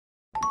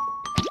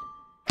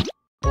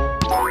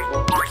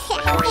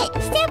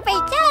Super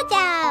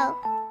Jojo!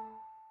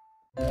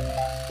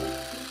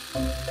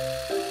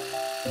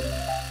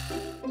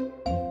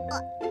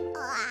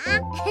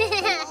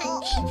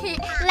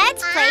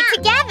 Let's play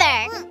together!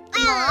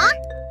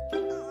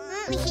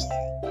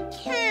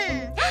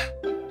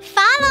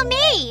 Follow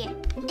me!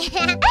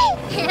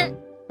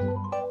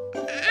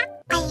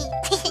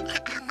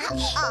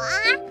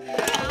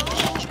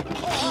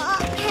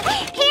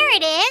 Here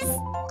it is!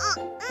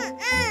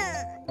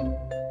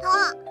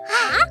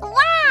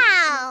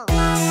 Wow!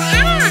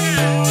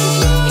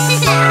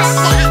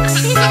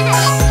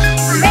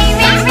 Ring,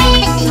 ring,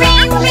 ring,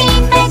 ring,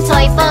 ring, the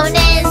toy phone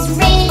is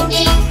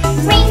ringing.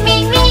 Ring,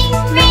 ring, ring,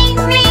 ring,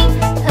 ring,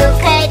 who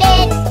could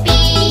it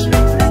be?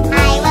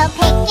 I will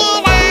pick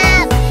it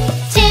up.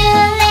 Two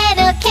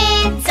little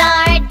kids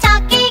are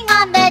talking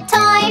on the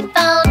toy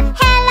phone.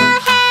 Hello,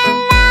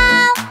 hello,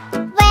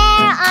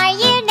 where are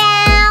you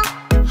now?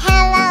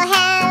 Hello,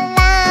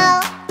 hello,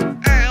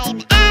 I'm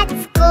at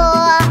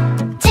school.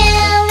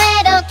 Two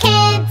little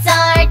kids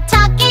are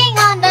talking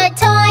on the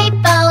toy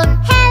phone.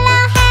 Hello,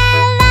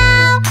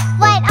 hello,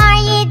 what are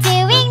you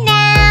doing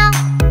now?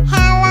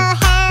 Hello,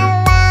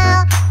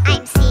 hello,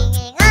 I'm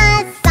singing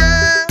a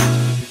song.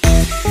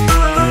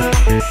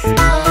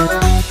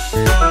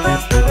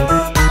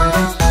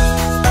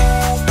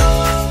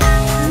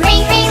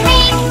 Ring, ring,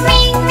 ring,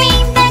 ring,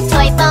 ring, the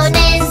toy phone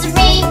is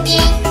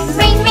ringing.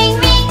 Ring, ring,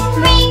 ring,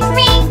 ring,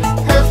 ring,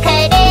 who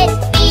could it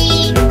be?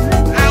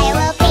 I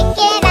will pick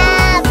it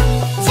up.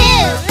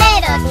 Two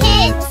little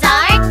kids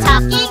are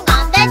talking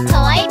on the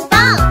toy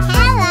phone.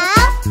 Hello,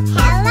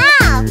 hello,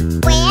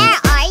 where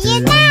are you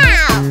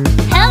now?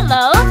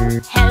 Hello,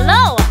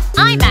 hello,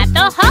 I'm at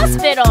the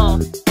hospital.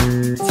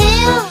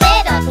 Two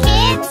little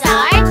kids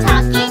are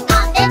talking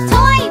on the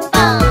toy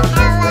phone.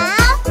 Hello,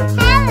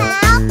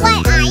 hello,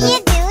 what are you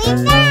doing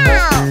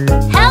now?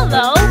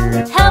 Hello,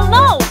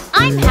 hello,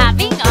 I'm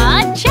having a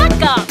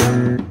checkup.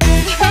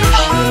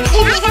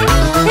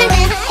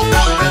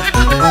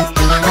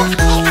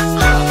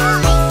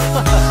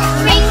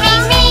 Ring,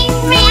 ring, ring,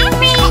 ring,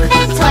 ring,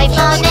 the toy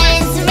phone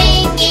is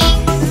ringing.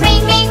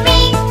 Ring, ring,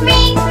 ring,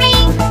 ring,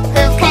 ring,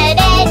 who could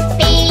it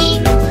be?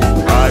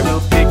 I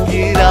will pick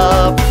it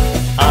up.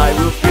 I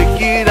will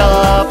pick it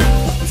up.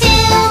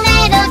 Two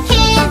little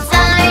kids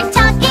are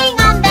talking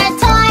on the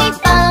toy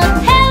phone.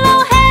 Hello,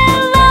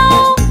 hello,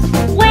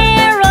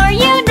 where are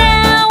you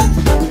now?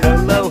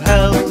 Hello,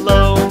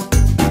 hello.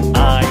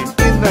 I'm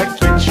in the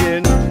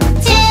kitchen.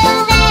 Two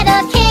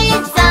little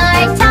kids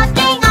are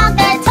talking on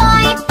the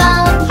toy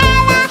phone.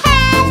 Hello,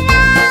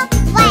 hello,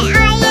 what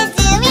are you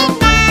doing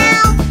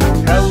now?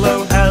 Hello,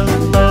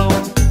 hello.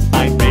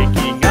 I'm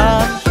baking a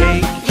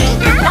cake.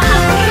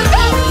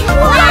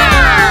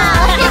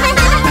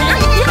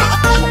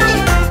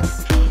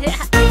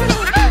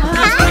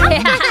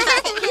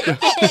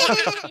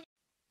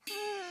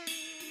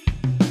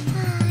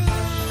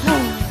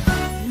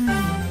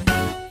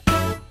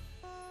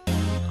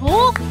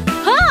 Oh,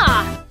 ha!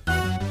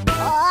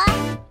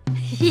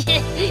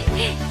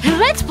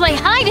 Let's play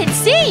hide and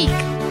seek.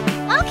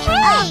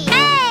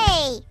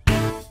 Okay.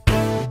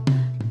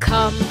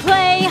 Come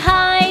play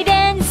hide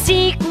and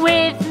seek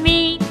with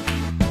me.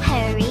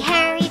 Hurry,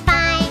 hurry,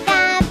 find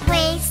a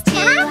place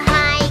to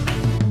hide.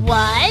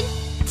 1,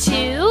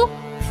 2,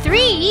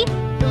 3,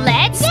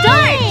 let's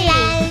start.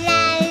 La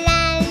la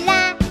la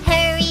la,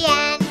 hurry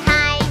and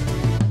hide.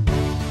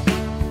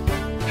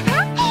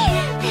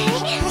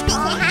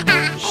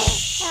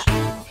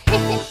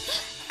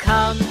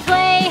 Come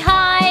play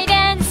hide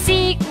and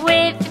seek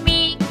with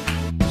me.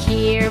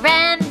 Here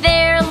and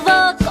there,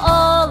 look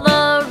all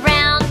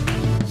around.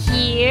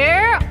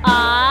 Here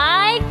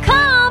I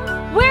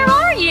come. Where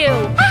are you?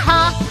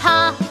 Ha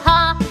ha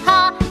ha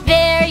ha,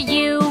 there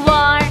you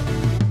are.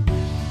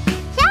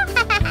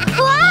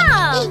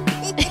 Wow!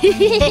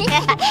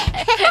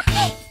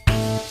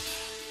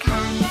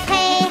 Come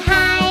play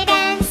hide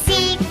and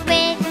seek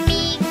with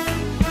me.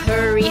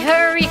 Hurry,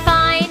 hurry,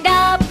 find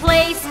a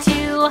place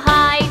to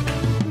hide.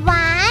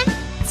 1,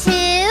 2,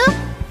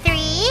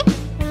 3,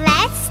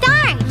 let's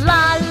start.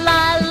 La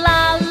la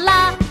la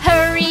la,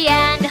 hurry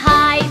and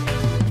hide.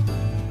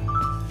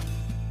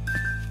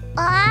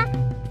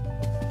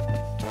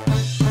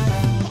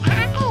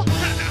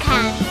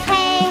 Come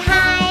play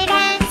hide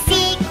and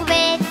seek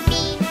with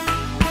me.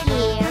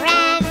 Here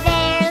and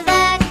there,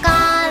 look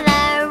all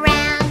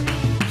around.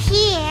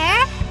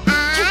 Here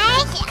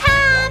I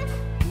come.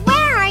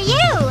 Where are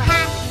you?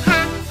 Ha ha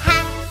ha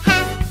ha,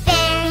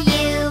 there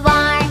you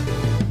are.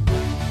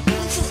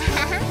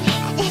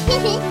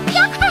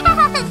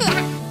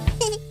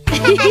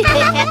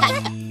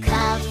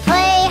 Come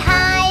play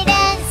hide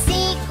and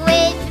seek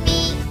with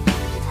me.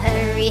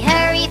 Hurry,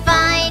 hurry,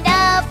 find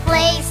a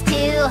place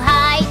to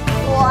hide.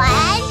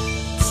 1,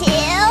 2,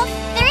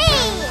 3,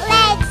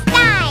 let's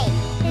start.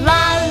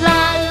 La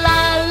la la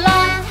la,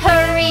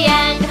 hurry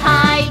and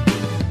hide.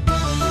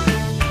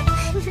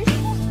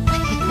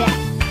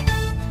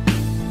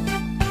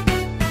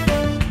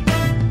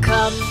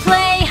 Come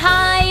play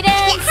hide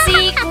and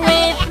seek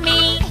with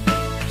me.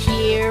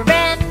 Here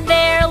and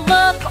there,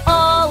 look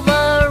all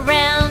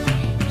around.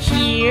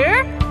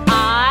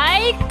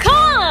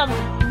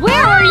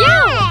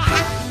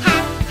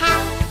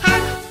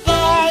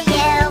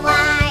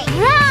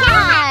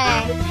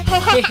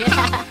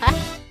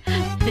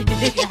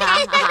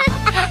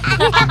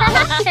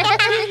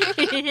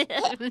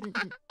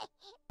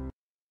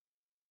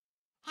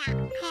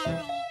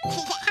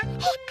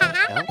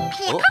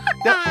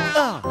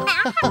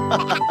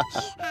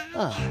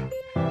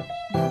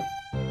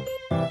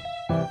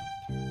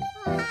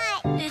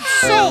 It's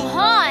so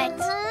hot.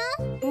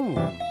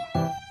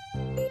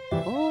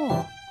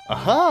 Oh,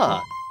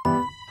 aha!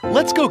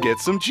 Let's go get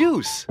some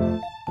juice.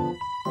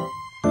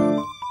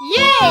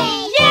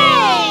 Yay!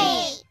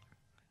 Yay!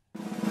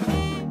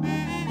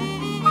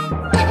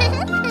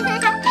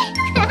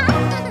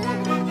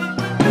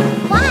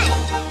 One,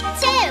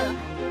 two,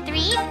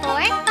 three,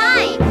 four,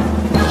 five.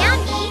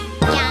 Yummy,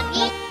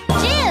 yummy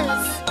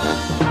juice.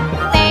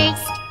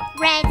 First,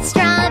 red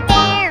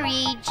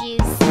strawberry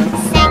juice.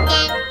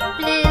 Second,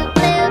 blue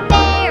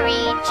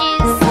blueberry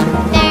juice.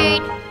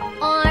 Third,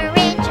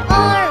 orange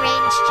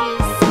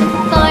juice.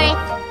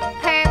 Fourth,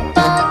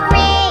 purple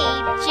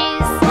grape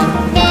juice.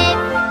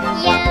 Fifth,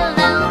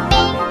 yellow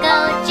mango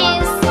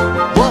juice.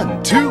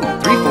 1, 2,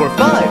 3, 4,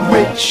 5.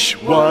 Which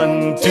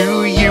one do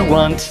you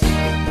want?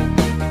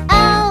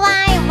 Oh,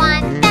 I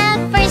want the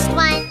first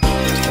one.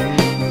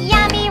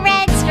 Yummy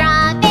red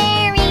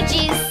strawberry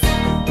juice.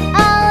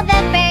 Oh, the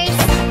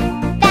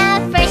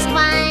first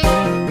one.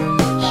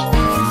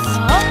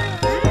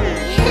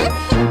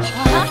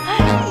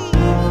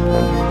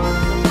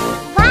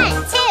 One,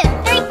 two,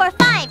 three, four,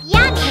 five.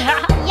 Yummy,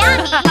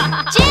 yummy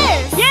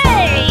juice.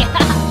 Yay!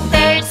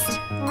 First,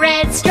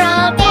 red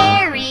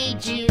strawberry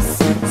juice.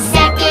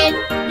 Second,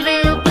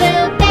 blue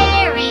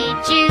blueberry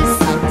juice.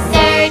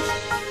 Third,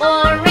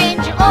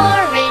 orange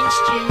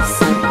juice.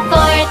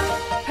 Fourth,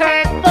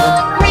 purple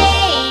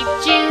grape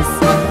juice.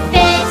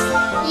 Fifth,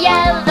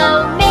 yellow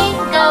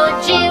mango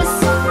juice.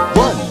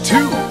 1,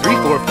 2, 3,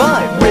 4,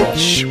 5.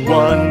 Which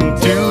one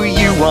do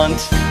you want?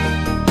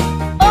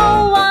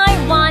 Oh, I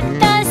want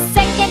the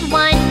second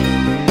one.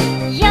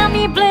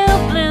 Yummy blue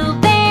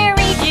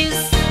blueberry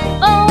juice.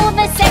 Oh,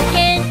 the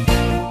second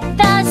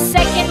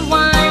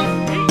one.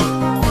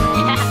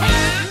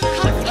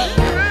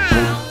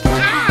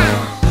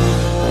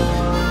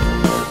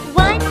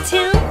 One,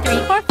 two,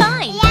 three, four,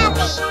 five.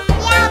 Yummy,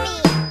 yummy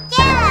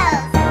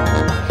juice.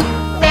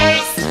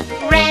 First,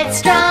 red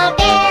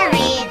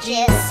strawberry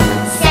juice.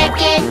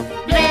 Second,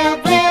 blue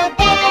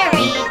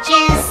blueberry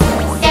juice.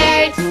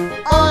 Third,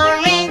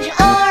 orange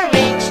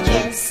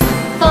juice.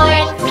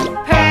 Fourth,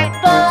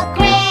 purple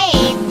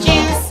grape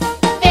juice.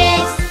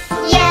 Fifth,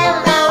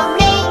 yellow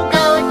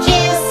mango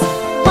juice.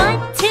 One,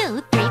 two,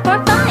 three, four,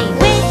 five.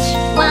 Which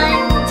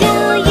one do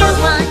you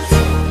want?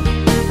 Oh,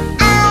 I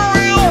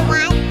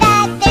want the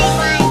third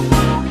one.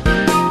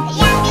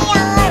 Yummy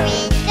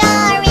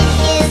orange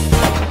juice.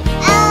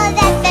 Oh,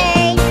 the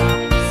third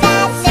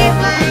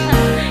one.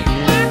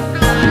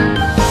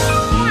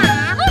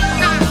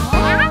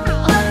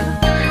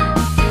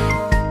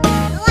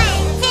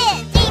 One, two,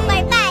 three,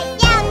 four, five.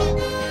 Yummy,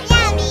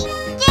 yummy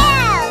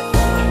juice.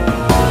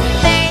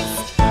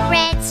 First,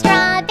 red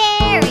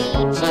strawberry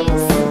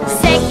juice.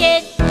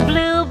 Second,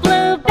 blue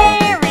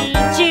blueberry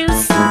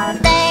juice.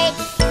 Third,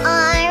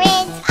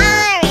 orange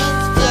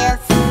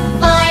juice.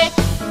 Fourth,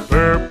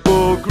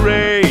 Purple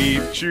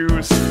grape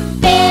juice.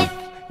 fifth.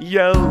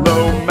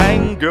 Yellow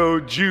mango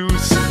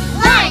juice.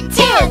 1,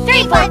 2,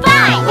 3, 4,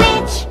 5.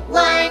 Which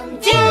one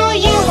do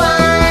you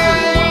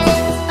want?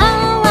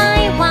 Oh,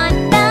 I want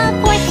the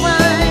fourth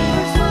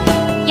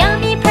one.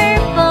 Yummy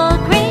purple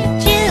grape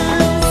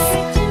juice.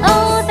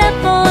 Oh, the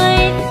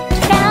fourth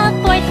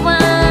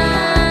one.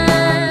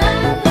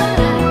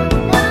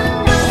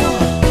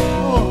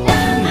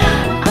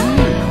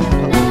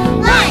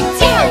 1,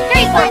 2,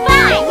 3, 4,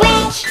 5.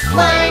 Which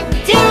one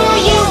do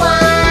you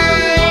want?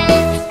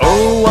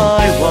 Oh, I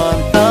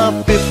want the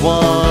fifth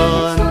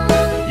one.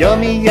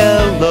 Yummy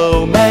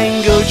yellow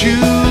mango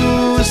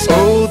juice.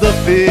 Oh, the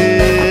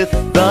fifth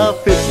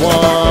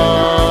one.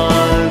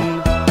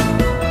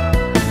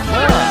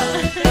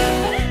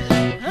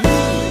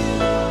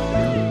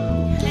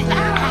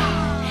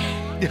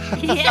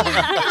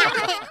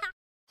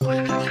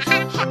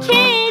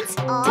 Kids,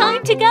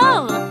 time to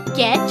go.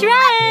 Get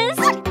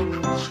dressed.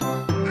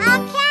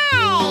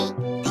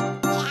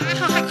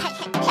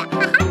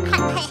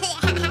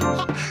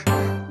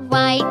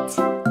 White,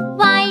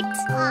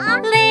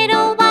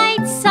 little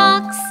white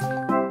socks.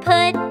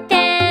 Put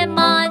them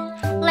on.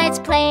 Let's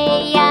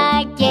play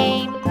a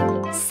game.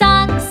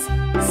 Socks,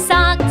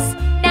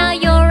 now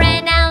you're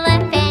an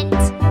elephant.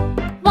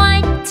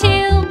 1,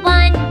 2,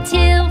 1,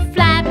 2,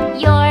 flap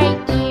your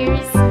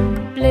ears.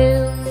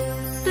 Blue,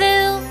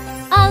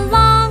 a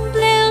long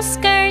blue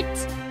skirt.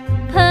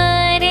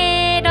 Put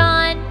it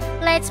on.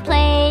 Let's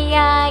play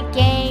a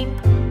game.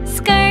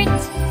 Skirt,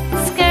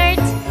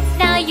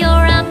 now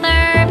you're a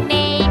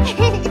mermaid.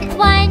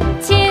 1,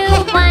 2,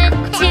 1,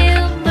 2,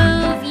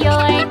 move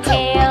your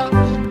tail.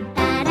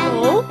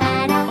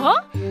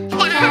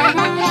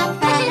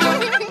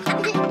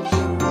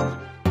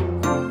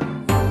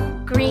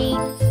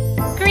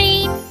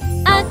 Green,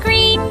 a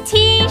green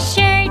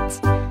t-shirt.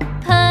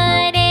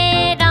 Put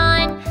it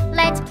on.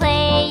 Let's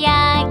play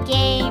a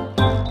game.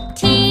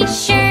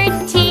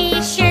 T-shirt,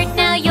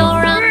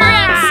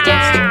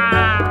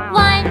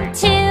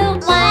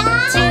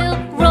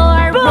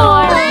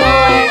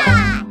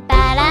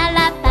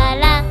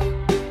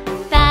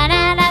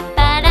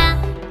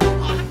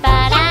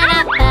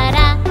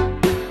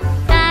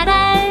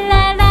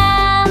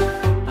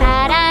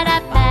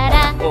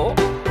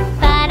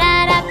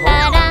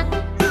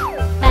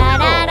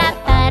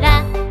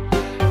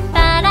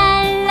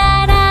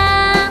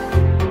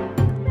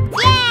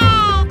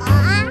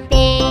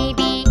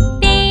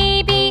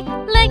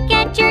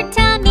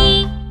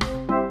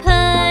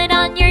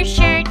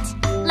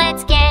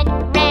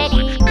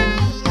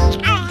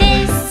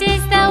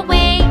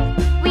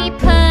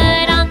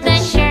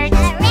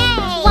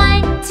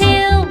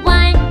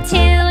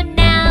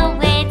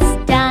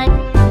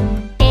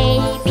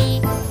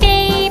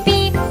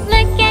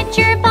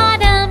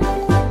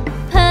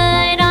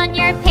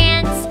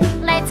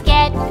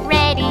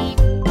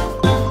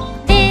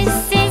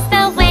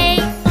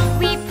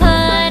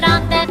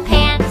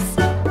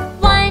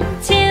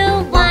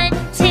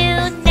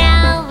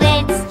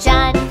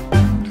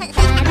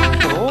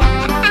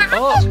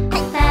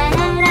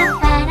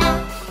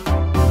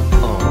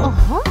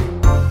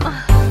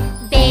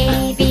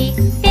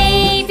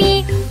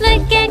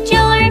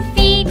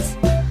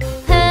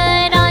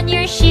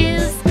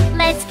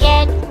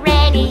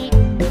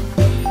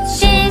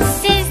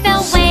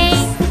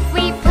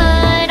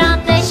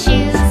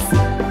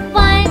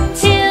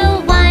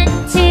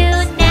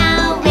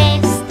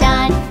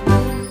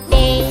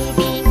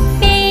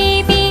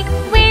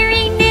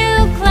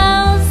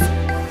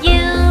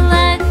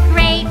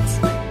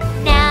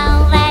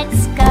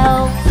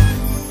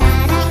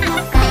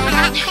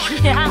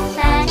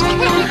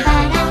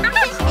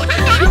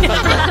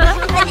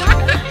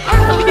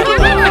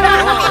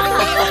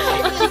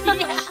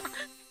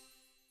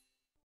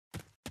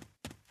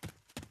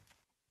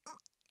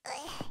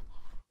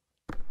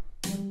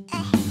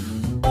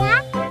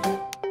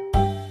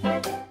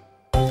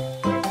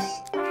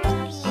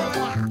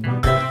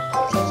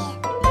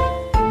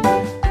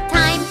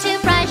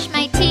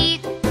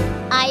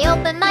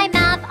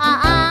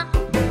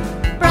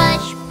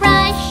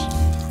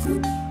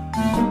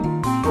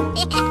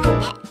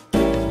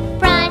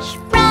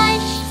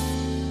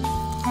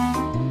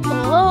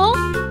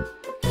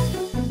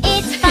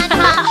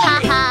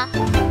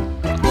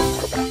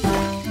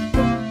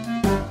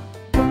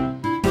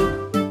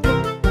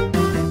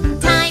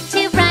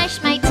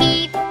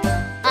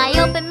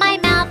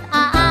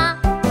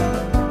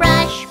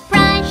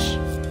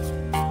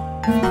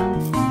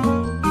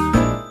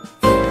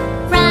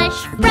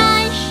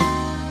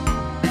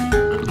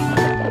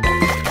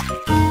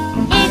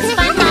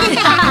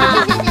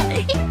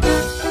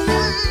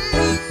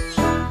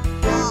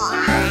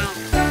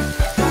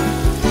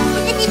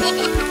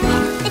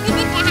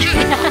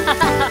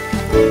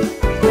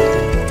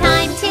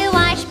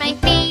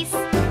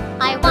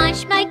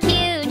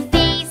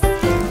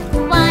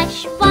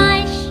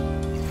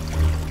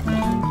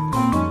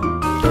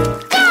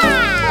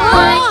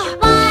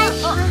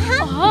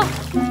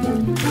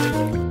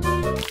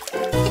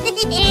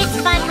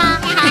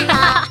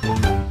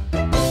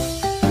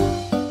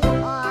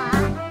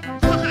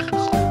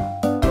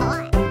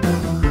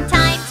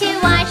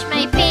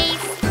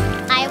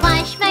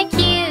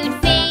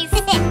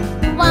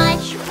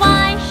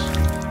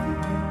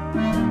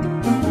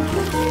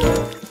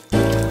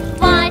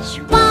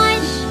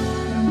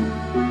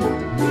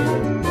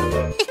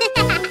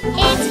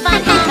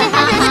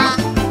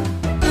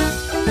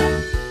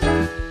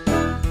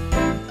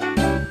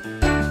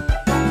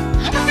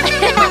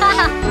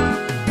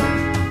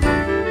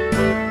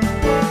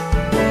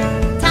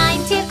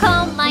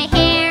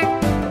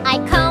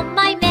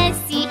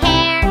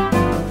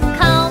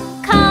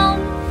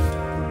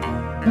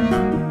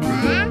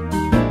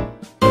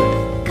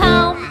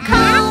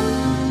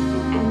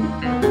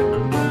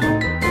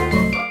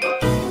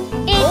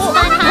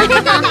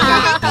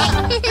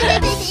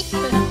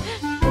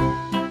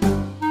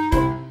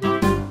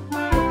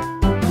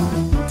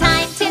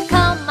 Time to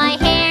comb my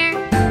hair.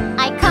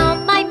 I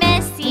comb my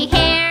messy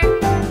hair.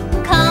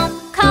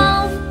 Comb,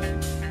 comb,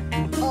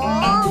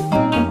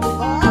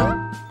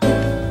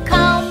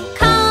 comb,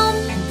 comb.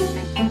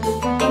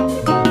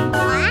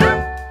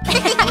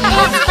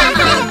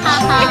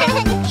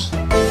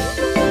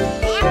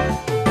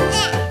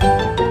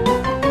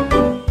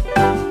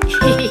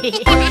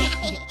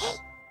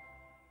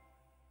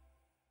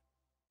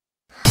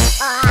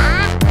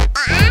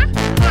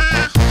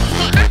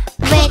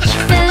 Which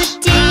food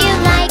do you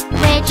like?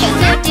 Which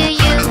food do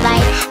you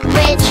like?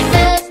 Which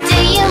food do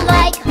you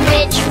like?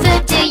 Which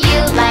food do you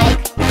like?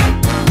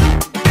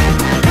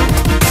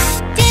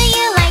 Do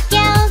you like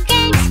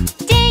yogurt?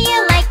 Do you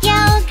like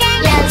yogurt?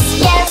 Yes,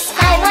 yes,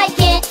 I like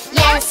it.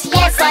 Yes,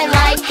 yes, I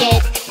like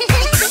it.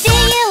 Do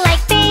you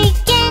like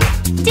bacon?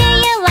 Do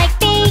you like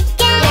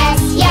bacon?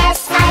 Yes,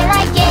 yes, I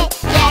like it.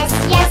 Yes,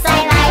 yes, I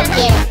like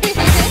it.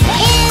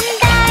 In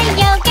the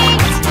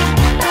yogurt,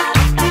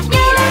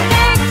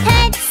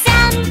 put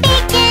some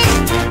bacon.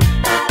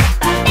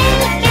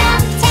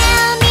 Bacon,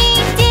 tell me,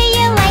 do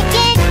you like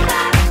it?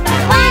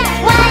 What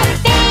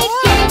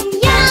bacon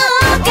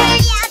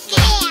yogurt?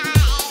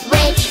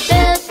 Which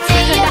food do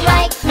you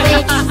like?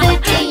 Which food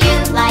do you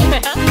like?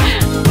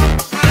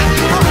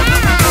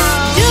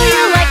 Do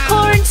you like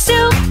corn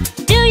soup?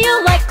 Do you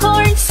like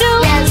corn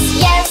soup? Yes,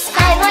 yes,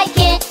 I like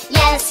it.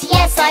 Yes,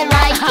 yes, I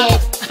like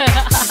it.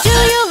 Do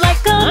you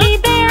like gummy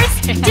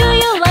bears? Do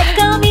you like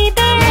gummy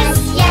bears?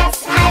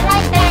 Yes, I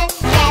like them.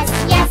 Yes,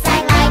 yes,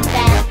 I like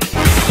them.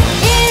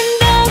 In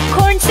the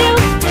corn soup,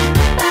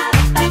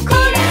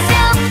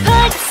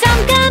 put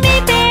some gummy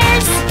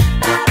bears.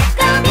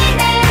 Gummy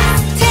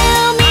bears.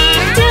 Tell me,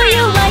 do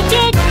you like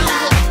it?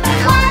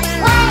 What?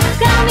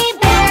 Gummy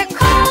bear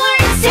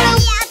corn soup.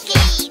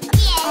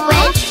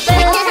 Which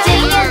food do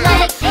you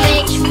like?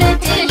 Which food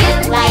do you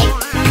like?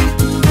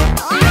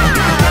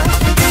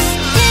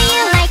 Do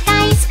you like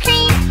ice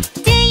cream?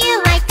 Do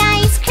you like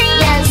ice cream?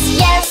 Yes,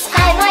 yes, I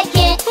like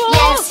it.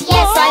 Yes,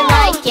 yes, I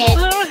like it.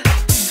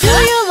 Do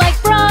you like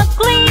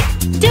broccoli?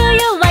 Do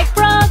you like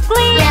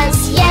broccoli?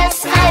 Yes,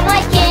 yes, I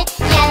like it.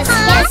 Yes,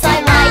 yes,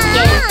 I like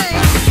it.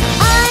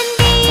 On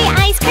the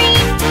ice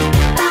cream,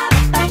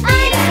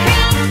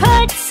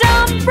 put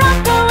some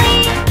broccoli.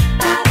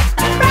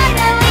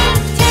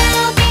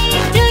 Tell me,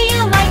 do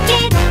you like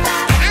it?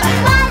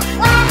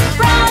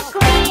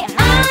 Broccoli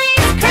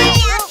ice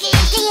cream.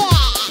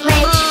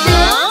 Which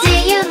food do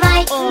you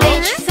like?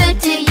 Which food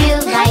do you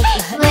like?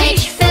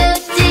 Which food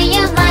do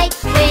you like?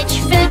 Which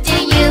food do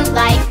you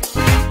like?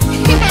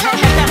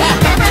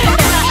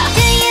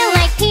 Do you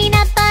like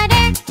peanut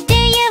butter? Do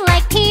you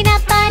like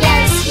peanut butter?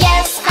 Yes,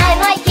 yes, I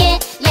like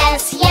it.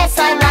 Yes, yes,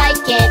 I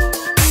like it.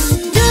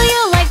 Do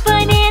you like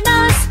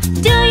bananas?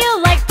 Do you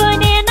like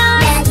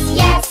bananas? Yes,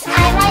 yes,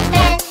 I like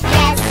them.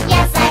 Yes,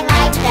 yes, I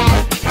like them.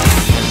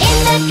 In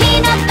the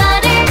peanut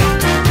butter,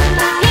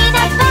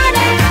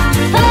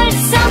 put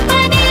some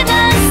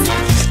bananas.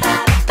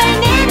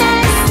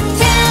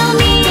 Tell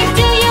me,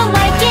 do you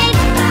like it?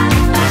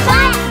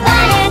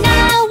 Banana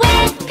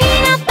with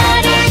peanut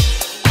butter.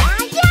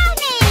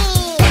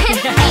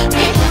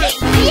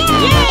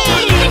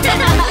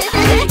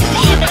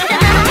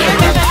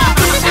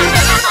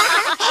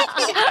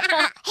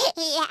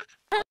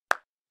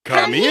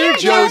 Come here,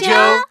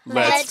 Jojo.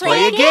 Let's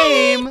play a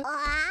game.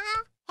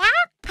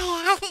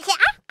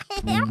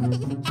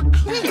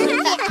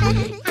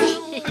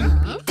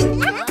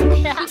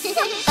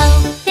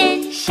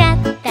 Open,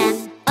 shut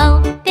them.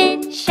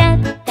 Open,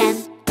 shut them.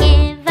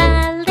 Give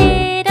a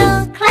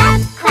little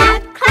clap,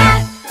 clap,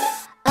 clap.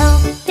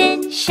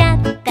 Open,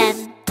 shut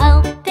them.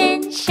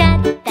 Open,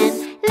 shut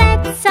them.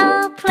 Let's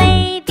all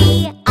play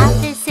the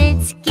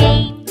opposites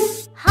game.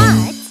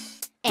 Hot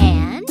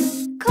and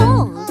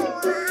cold.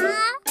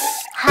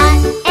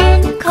 Hot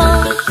and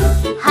cold.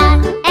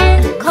 Hot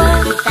and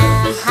cold.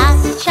 The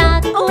hot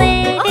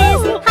chocolate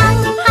is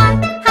hot, hot,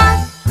 hot.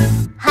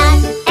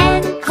 Hot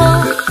and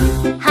cold.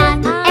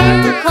 Hot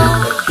and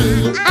cold. The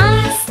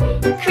ice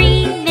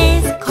cream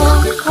is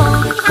cold,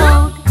 cold,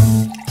 cold.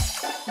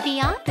 The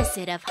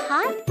opposite of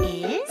hot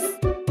is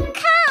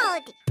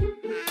cold.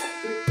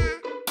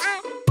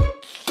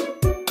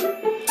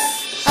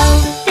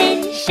 Open,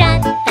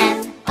 shut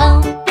them.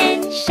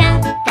 Open,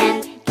 shut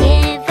them.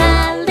 Give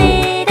a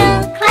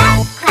little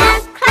clap,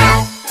 clap,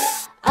 clap.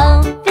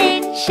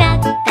 Open,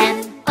 shut them.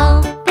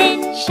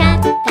 Open,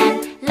 shut them.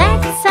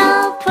 Let's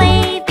all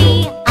play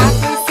the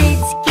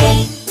opposites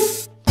game.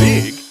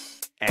 Big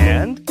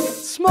and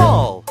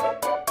small.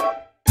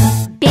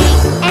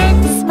 Big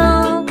and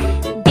small,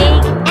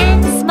 big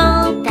and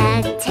small.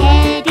 The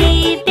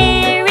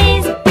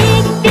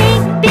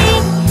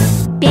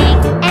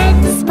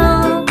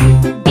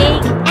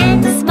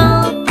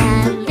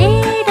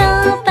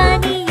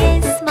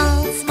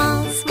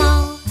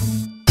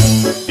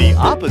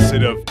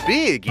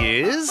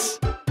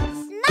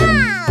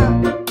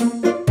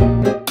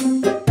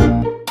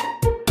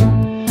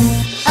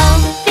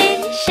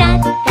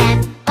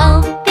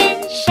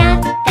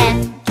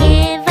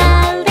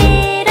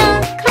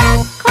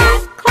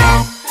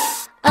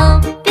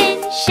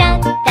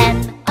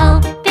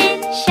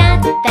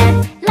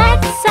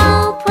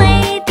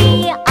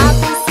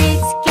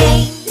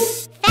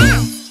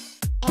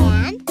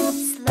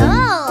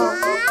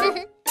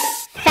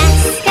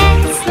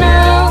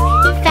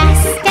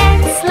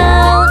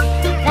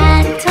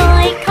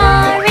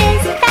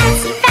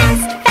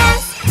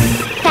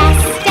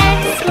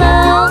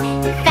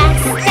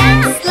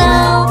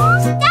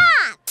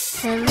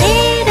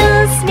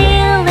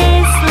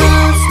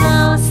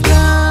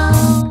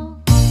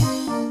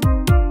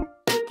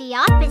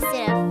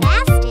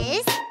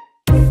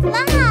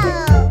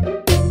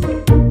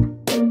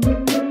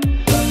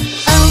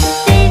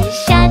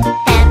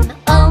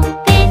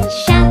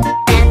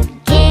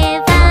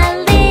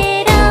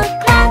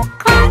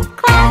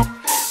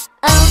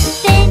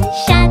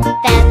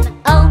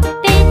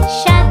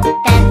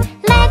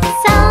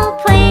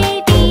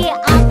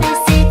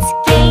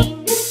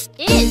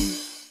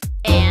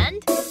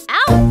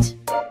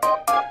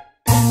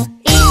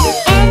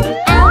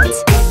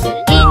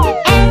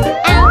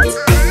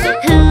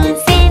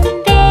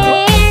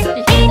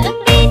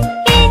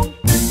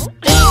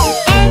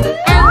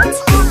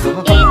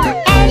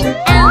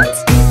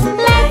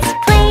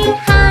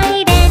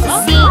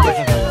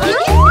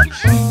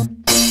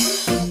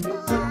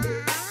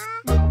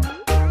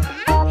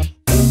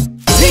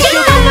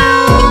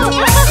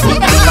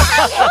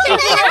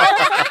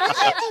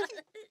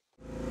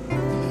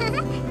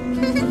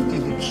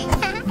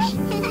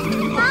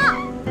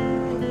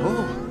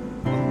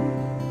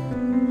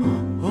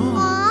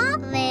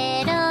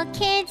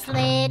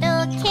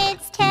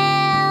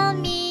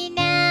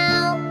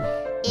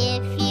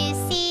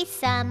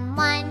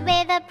someone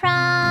with a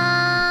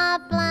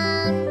problem,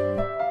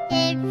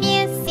 if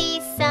you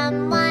see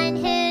someone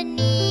who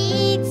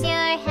needs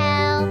your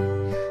help,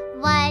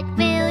 what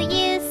will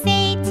you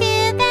say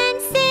to them?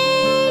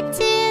 Say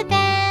to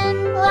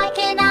them, what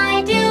can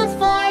I do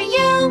for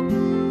you?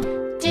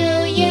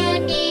 Do you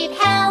need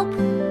help?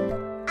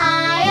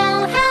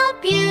 I'll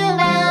help you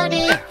out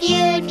if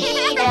you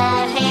need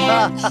a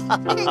hand.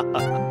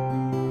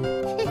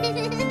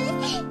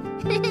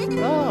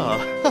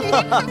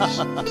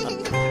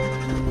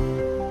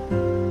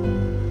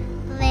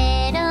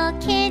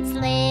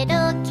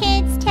 Little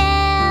kids,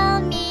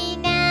 tell me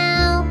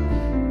now,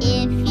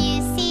 if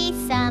you see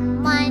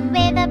someone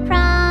with a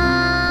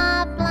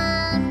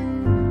problem,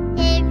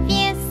 if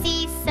you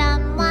see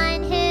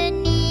someone who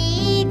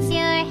needs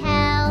your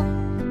help,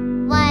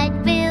 what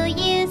will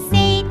you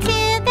say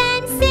to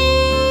them?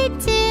 Say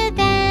to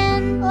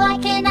them,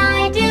 what can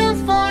I do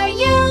for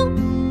you?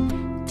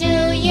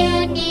 Do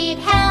you need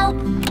help?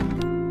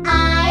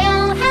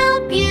 I'll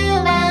help you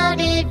out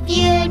if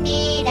you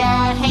need a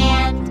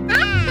hand.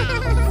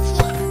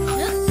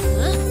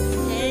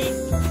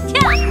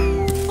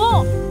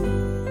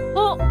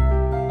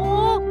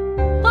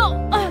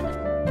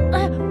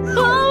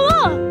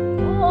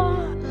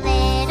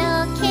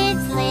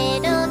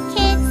 Little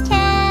kids,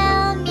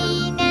 tell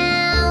me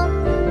now,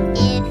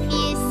 if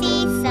you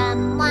see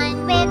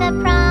someone with a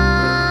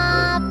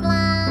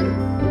problem,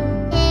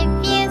 if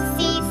you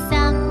see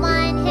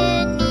someone who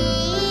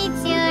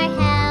needs your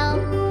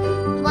help,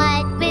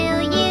 what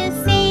will you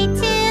say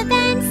to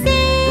them?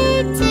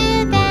 Say to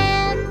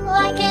them,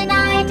 what can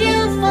I do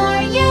for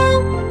you?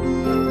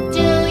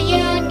 Do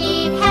you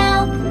need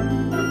help?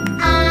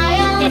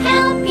 I'll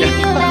help you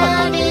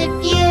out if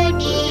you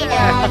need a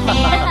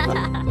hand.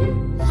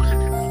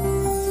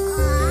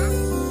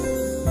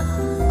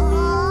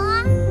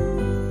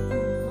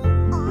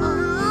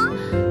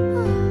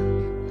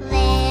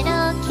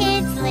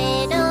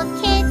 Little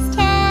kids,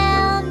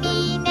 tell me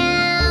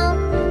now,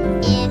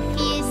 if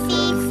you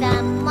see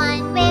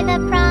someone with a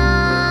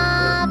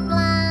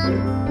problem,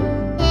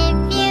 if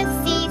you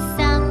see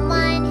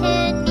someone who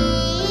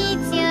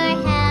needs your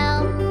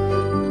help,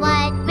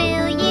 what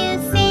will you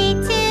say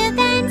to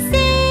them?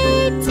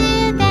 Say to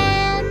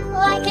them,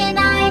 what can I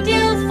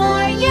do for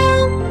you?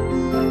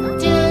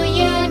 Do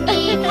you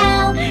need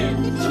help?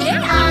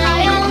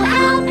 I'll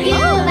help you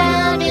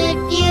out if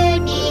you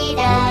need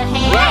a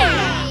hand.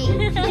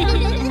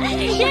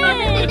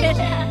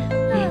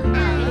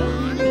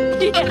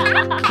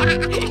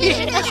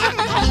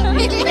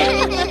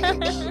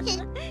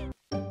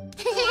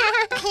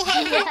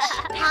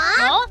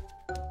 Huh?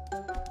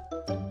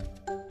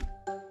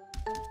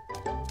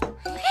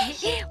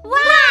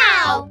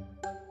 Wow!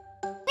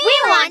 We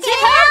want to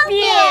help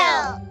you!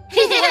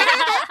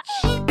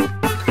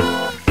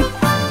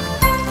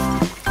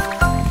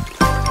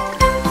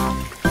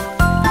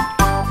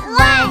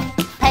 One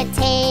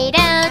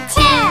potato,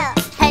 two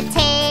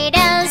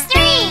potatoes,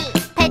 three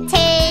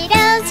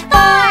potatoes,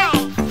 four,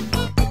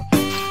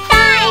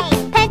 five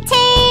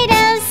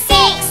potatoes,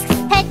 six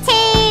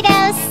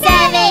potatoes,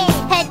 seven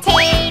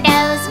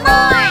potatoes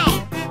more.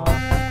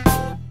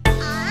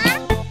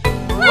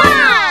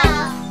 Wow!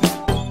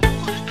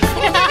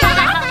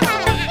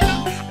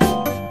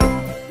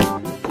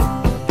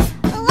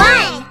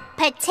 One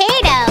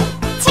potato,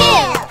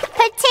 two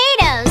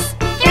potatoes,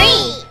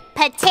 three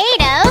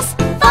potatoes,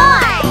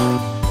 four,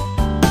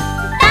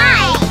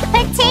 five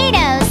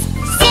potatoes,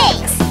 six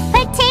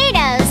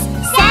potatoes,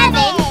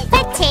 seven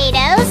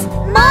potatoes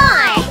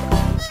more.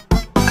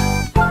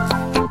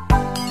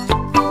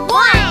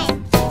 One,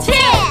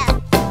 two,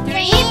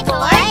 three,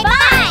 four,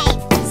 five,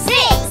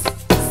 six,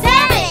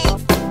 seven,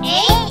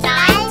 8,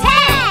 9,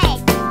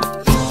 10.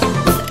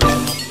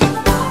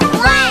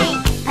 One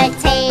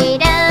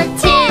potato,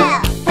 two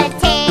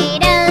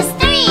potatoes,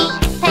 three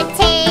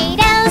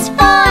potatoes,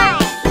 four,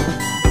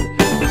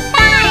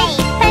 five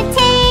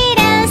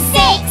potatoes,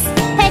 six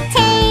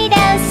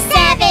potatoes,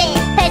 seven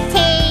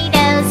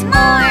potatoes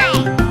more.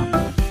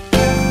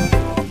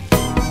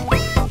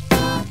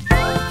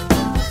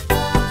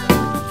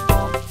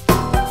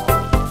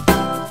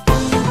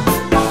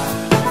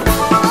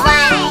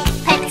 One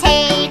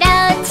potato,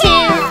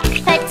 two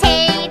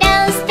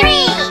potatoes,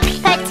 three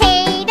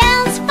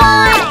potatoes,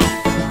 four,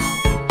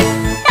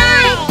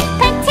 five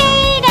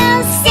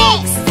potatoes,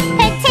 six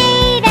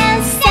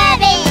potatoes,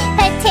 seven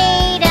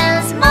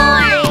potatoes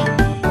more.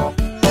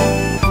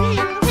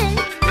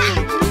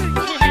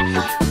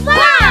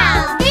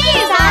 Wow,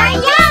 these are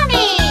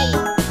yummy!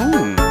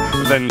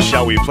 Then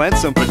shall we plant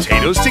some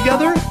potatoes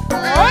together?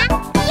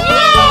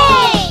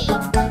 Yay!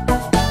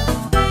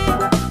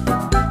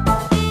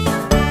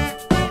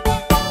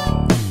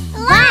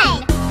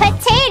 One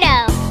potato,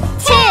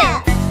 two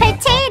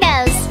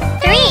potatoes,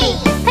 three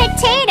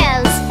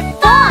potatoes,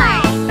 four,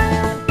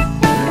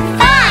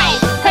 five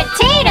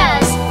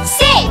potatoes,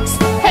 six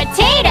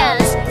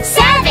potatoes,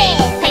 seven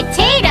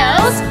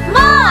potatoes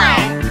more.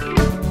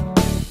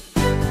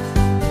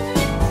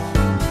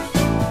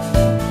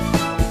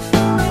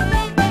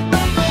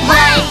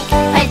 One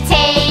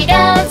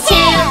potato,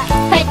 two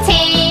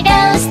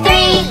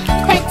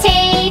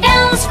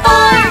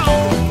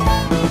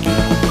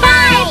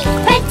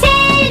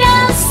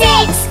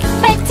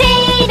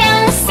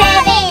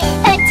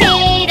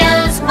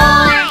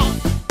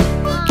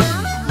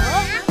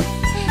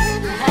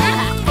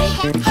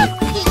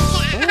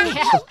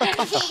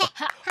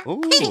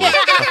Ooh.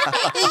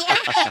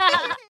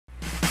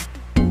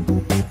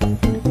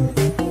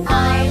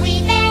 Are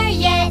we there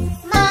yet,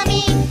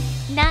 Mommy?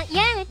 Not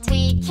yet.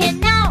 We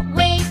cannot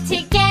wait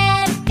to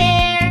get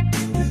there.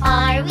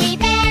 Are we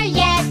there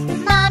yet,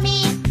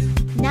 Mommy?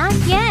 Not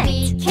yet.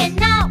 We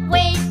cannot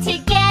wait to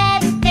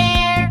get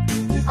there.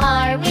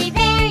 Are we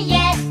there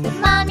yet,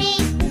 Mommy?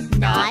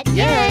 Not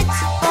yet.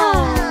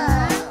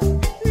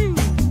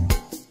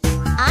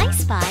 I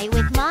spy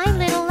with my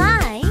little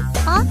eye.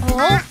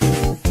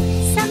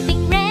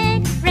 Something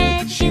red,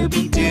 red,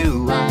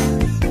 Shooby-doo.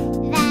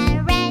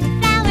 The red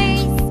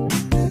flowers.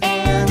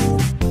 And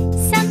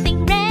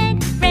something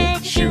red,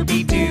 red,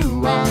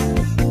 Shooby-doo.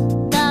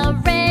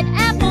 the red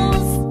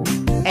apples.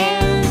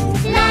 And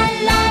La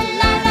la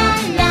la la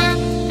la.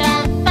 The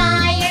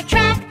fire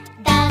truck,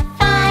 the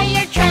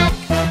fire truck.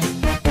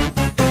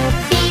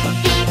 Beep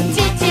beep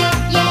toot toot,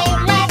 yay,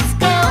 let's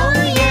go.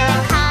 The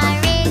car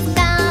is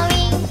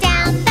going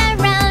down the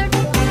road.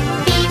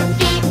 Beep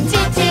beep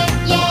toot toot,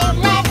 yay,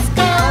 let's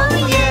go.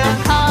 The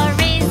car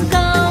is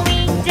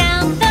going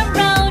down the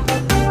road.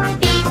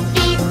 Beep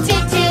beep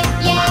toot toot,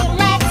 yay,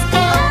 let's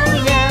go.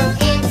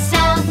 It's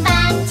so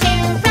fun to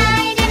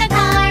ride in a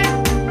car.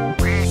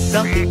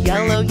 something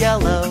yellow,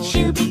 yellow.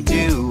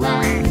 Shooby-doo.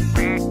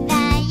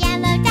 The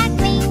yellow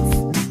ducklings.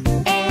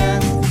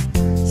 And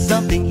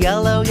something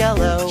yellow,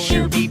 yellow.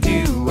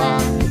 Shooby-doo.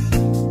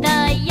 The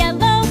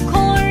yellow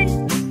corn.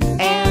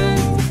 And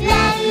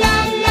La la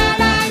la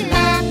la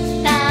la.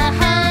 The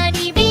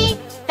honeybee,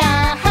 the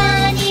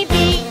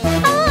honeybee.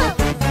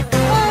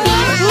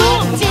 Beep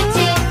beep toot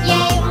toot,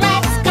 yay,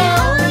 let's go.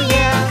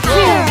 The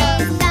car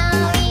is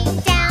going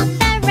down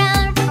the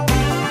road.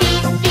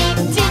 Beep beep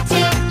toot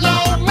toot,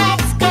 yay,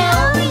 let's go.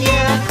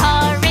 The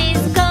car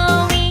is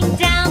going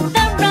down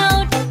the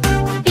road.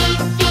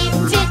 Beep beep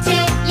toot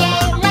toot,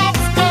 yay,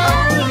 let's go.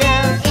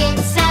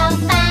 It's so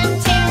fun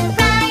to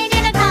ride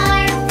in a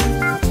car.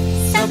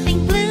 Something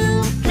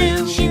blue, blue.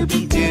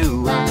 Shooby-doo.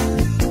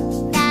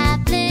 The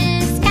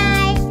blue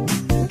sky.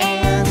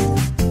 And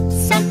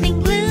Something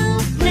blue,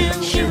 blue.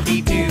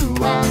 Shooby-doo.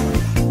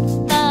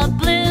 The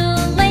blue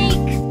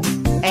lake.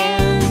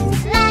 And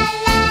La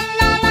la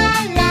la la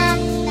la.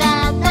 The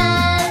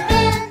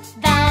balloon,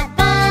 the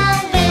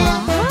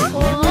balloon.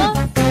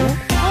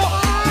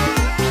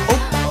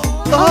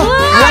 oh,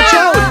 watch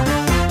out!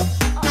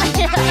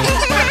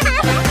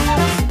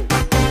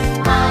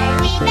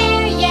 Are we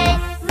there yet,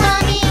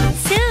 Mommy?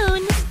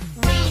 Soon.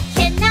 We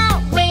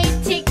cannot wait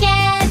to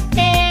get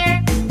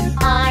there.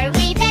 Are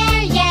we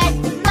there yet,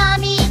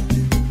 Mommy?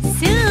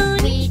 Soon.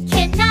 We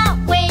cannot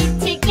wait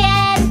to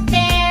get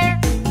there.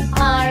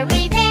 Are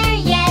we there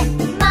yet,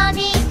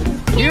 Mommy?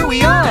 Here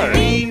we are.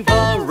 We've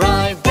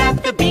arrived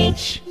at the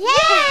beach.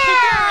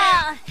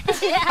 Yeah!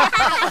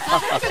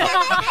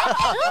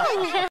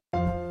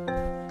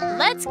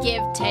 Let's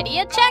give Teddy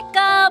a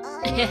checkup.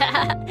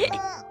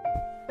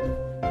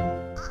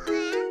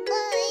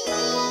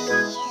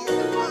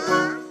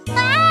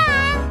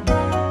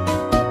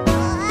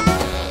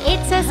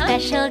 It's a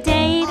special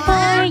day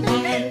for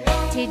you.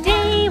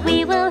 Today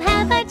we will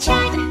have a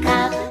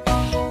checkup.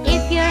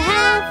 If you're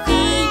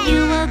healthy, you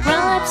will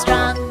grow up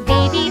strong.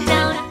 Baby,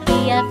 don't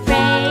be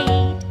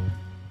afraid.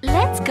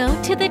 Let's go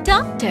to the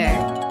doctor.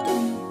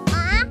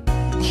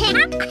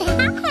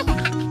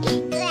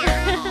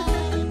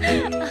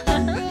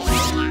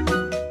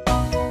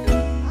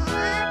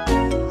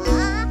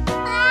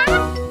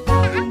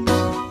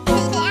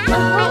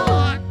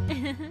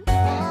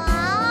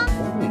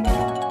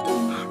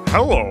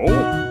 Hello.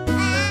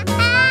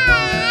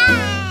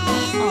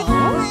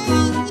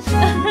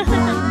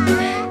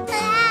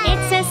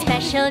 It's a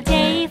special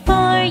day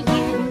for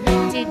you.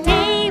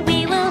 Today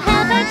we will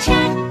have a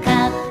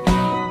checkup.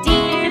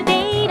 Dear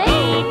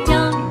baby,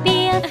 don't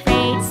be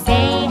afraid.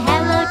 Say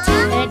hello to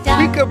the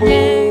doctor.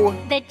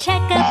 Peekaboo. The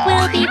checkup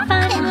will be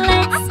fun.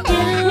 Let's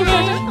do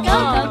it.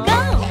 Go,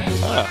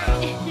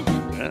 go,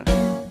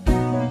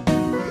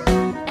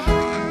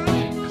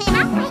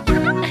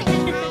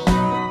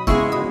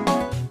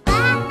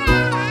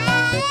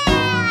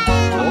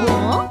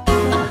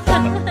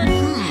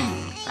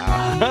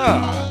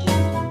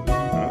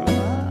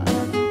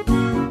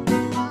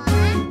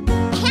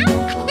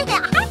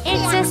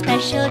 It's a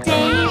special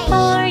day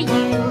for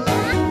you.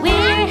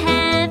 We're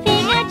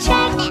having a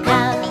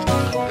checkup.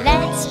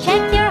 Let's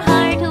check your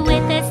heart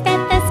with a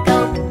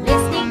stethoscope,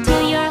 listening to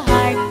your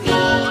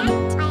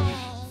heartbeat.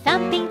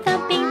 Thumping,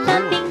 thumping,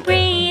 thumping,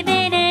 breathe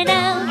in and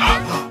out.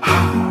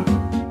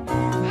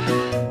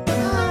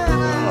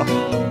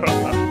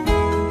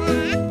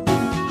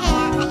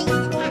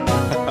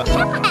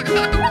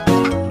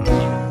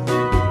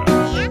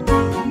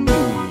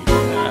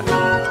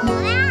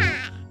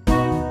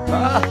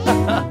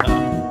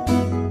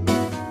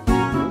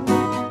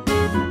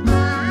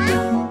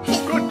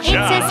 Good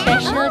It's a job.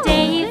 special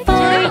day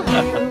for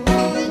you.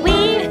 We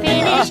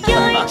finished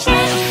your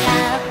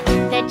checkup.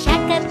 The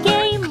checkup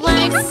game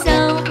was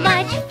so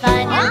much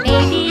fun.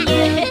 Baby,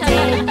 you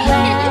did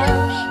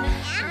well.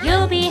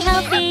 You'll be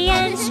healthy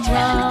and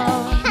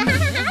strong.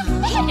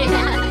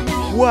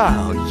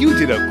 Wow, you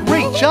did a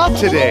great job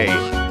today!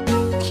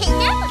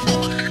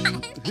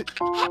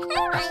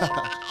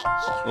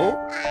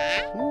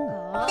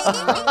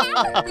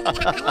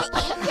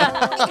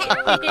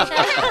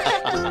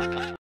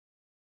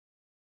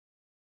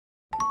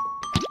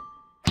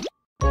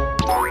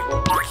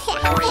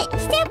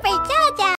 Super Jojo!